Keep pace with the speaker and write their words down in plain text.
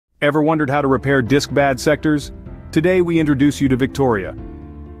Ever wondered how to repair disk bad sectors? Today we introduce you to Victoria.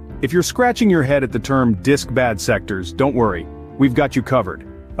 If you're scratching your head at the term disk bad sectors, don't worry, we've got you covered.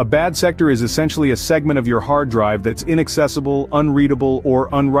 A bad sector is essentially a segment of your hard drive that's inaccessible, unreadable, or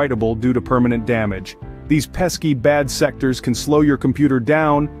unwritable due to permanent damage. These pesky bad sectors can slow your computer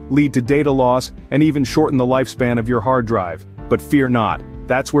down, lead to data loss, and even shorten the lifespan of your hard drive. But fear not,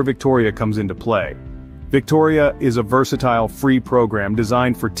 that's where Victoria comes into play. Victoria is a versatile free program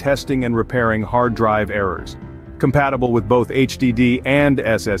designed for testing and repairing hard drive errors. Compatible with both HDD and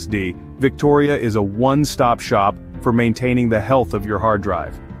SSD, Victoria is a one-stop shop for maintaining the health of your hard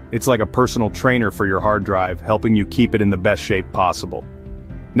drive. It's like a personal trainer for your hard drive, helping you keep it in the best shape possible.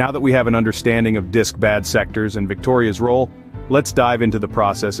 Now that we have an understanding of disk bad sectors and Victoria's role, let's dive into the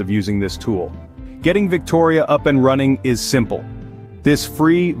process of using this tool. Getting Victoria up and running is simple. This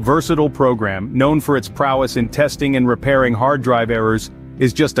free, versatile program, known for its prowess in testing and repairing hard drive errors,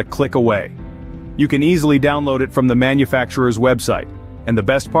 is just a click away. You can easily download it from the manufacturer's website. And the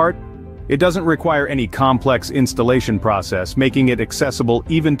best part? It doesn't require any complex installation process, making it accessible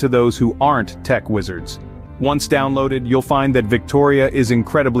even to those who aren't tech wizards. Once downloaded, you'll find that Victoria is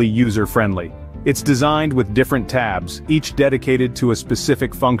incredibly user-friendly. It's designed with different tabs, each dedicated to a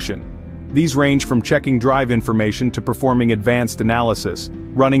specific function. These range from checking drive information to performing advanced analysis,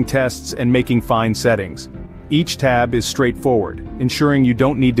 running tests, and making fine settings. Each tab is straightforward, ensuring you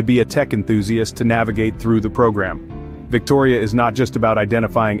don't need to be a tech enthusiast to navigate through the program. Victoria is not just about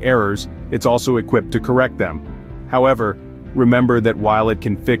identifying errors, it's also equipped to correct them. However, remember that while it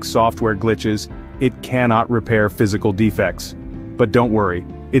can fix software glitches, it cannot repair physical defects. But don't worry,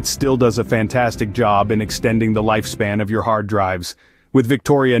 it still does a fantastic job in extending the lifespan of your hard drives. With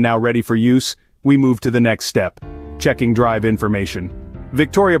Victoria now ready for use, we move to the next step, checking drive information.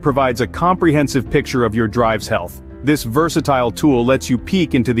 Victoria provides a comprehensive picture of your drive's health. This versatile tool lets you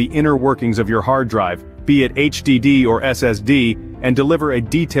peek into the inner workings of your hard drive, be it HDD or SSD, and deliver a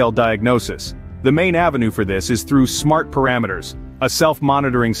detailed diagnosis. The main avenue for this is through S.M.A.R.T parameters, a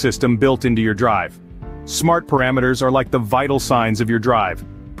self-monitoring system built into your drive. S.M.A.R.T parameters are like the vital signs of your drive,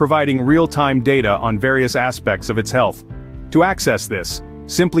 providing real-time data on various aspects of its health. To access this,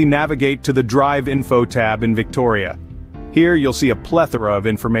 simply navigate to the Drive Info tab in Victoria. Here you'll see a plethora of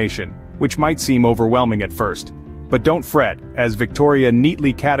information, which might seem overwhelming at first. But don't fret, as Victoria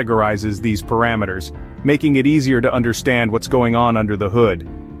neatly categorizes these parameters, making it easier to understand what's going on under the hood.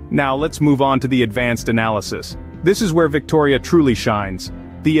 Now let's move on to the advanced analysis. This is where Victoria truly shines.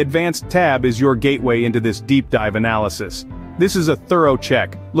 The Advanced tab is your gateway into this deep dive analysis. This is a thorough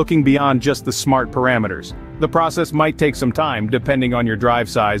check, looking beyond just the S.M.A.R.T parameters. The process might take some time depending on your drive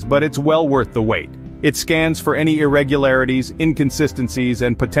size, but it's well worth the wait. It scans for any irregularities, inconsistencies,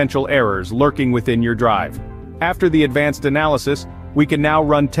 and potential errors lurking within your drive. After the advanced analysis, we can now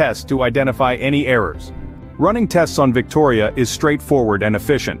run tests to identify any errors. Running tests on Victoria is straightforward and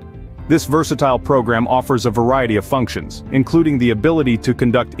efficient. This versatile program offers a variety of functions, including the ability to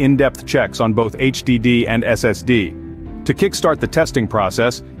conduct in-depth checks on both HDD and SSD. To kickstart the testing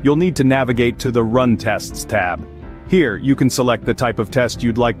process, you'll need to navigate to the Run Tests tab. Here, you can select the type of test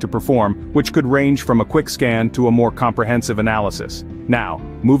you'd like to perform, which could range from a quick scan to a more comprehensive analysis. Now,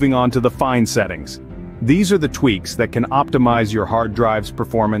 moving on to the fine settings. These are the tweaks that can optimize your hard drive's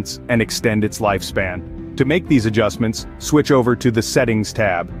performance and extend its lifespan. To make these adjustments, switch over to the Settings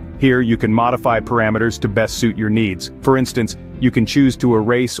tab. Here you can modify parameters to best suit your needs. For instance, you can choose to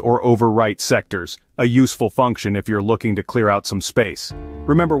erase or overwrite sectors, a useful function if you're looking to clear out some space.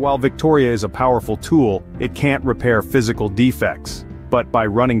 Remember, while Victoria is a powerful tool, it can't repair physical defects. But by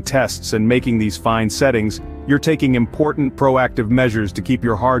running tests and making these fine settings, you're taking important proactive measures to keep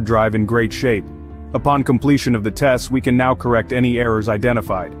your hard drive in great shape. Upon completion of the tests, we can now correct any errors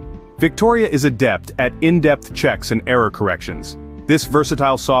identified. Victoria is adept at in-depth checks and error corrections. This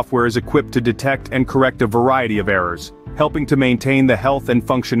versatile software is equipped to detect and correct a variety of errors, helping to maintain the health and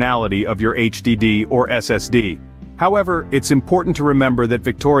functionality of your HDD or SSD. However, it's important to remember that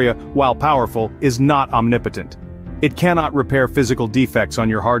Victoria, while powerful, is not omnipotent. It cannot repair physical defects on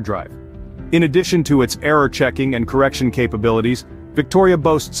your hard drive. In addition to its error checking and correction capabilities, Victoria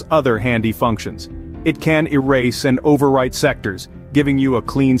boasts other handy functions. It can erase and overwrite sectors, giving you a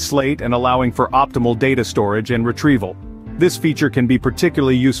clean slate and allowing for optimal data storage and retrieval. This feature can be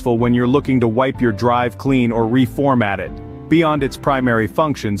particularly useful when you're looking to wipe your drive clean or reformat it. Beyond its primary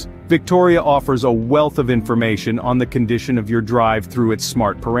functions, Victoria offers a wealth of information on the condition of your drive through its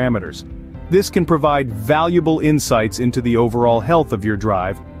S.M.A.R.T parameters. This can provide valuable insights into the overall health of your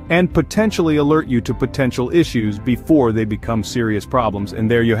drive, and potentially alert you to potential issues before they become serious problems. And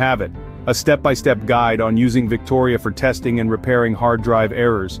there you have it. A step-by-step guide on using Victoria for testing and repairing hard drive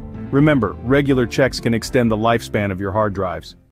errors. Remember, regular checks can extend the lifespan of your hard drives.